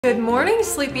Good morning,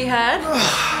 sleepyhead.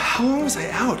 How long was I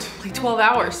out? Like 12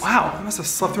 hours. Wow, I must have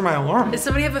slept through my alarm. Did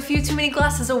somebody have a few too many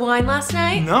glasses of wine last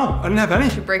night? No, I didn't have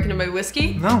any. You break into my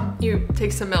whiskey? No. You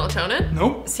take some melatonin?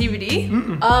 Nope. CBD?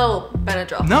 Mm-mm. Oh,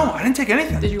 Benadryl. No, I didn't take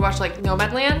anything. Did you watch like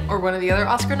Nomadland or one of the other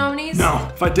Oscar nominees? No,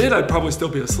 if I did, I'd probably still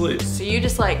be asleep. So you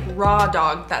just like raw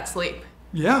dogged that sleep?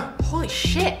 Yeah. Holy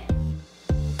shit.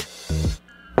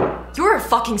 You're a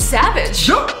fucking savage.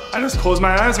 Nope. I just closed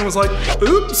my eyes and was like,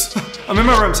 oops, I'm in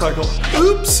my REM cycle.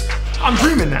 Oops, I'm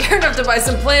dreaming now. You're gonna have to buy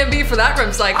some Plan B for that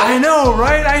REM cycle. I know,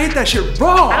 right? I hit that shit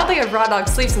raw. I don't think I've raw dog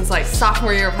sleep since like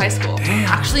sophomore year of high school. Damn.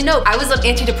 Actually, no, I was on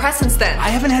antidepressants then. I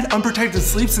haven't had unprotected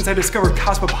sleep since I discovered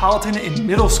Cosmopolitan in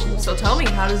middle school. So tell me,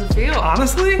 how does it feel?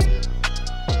 Honestly,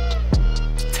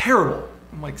 terrible.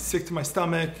 I'm like sick to my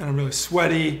stomach and I'm really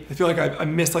sweaty. I feel like I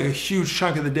missed like a huge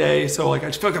chunk of the day, so like I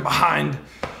just feel like I'm behind.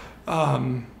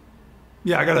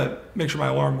 Yeah, I gotta make sure my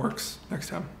alarm works next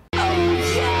time.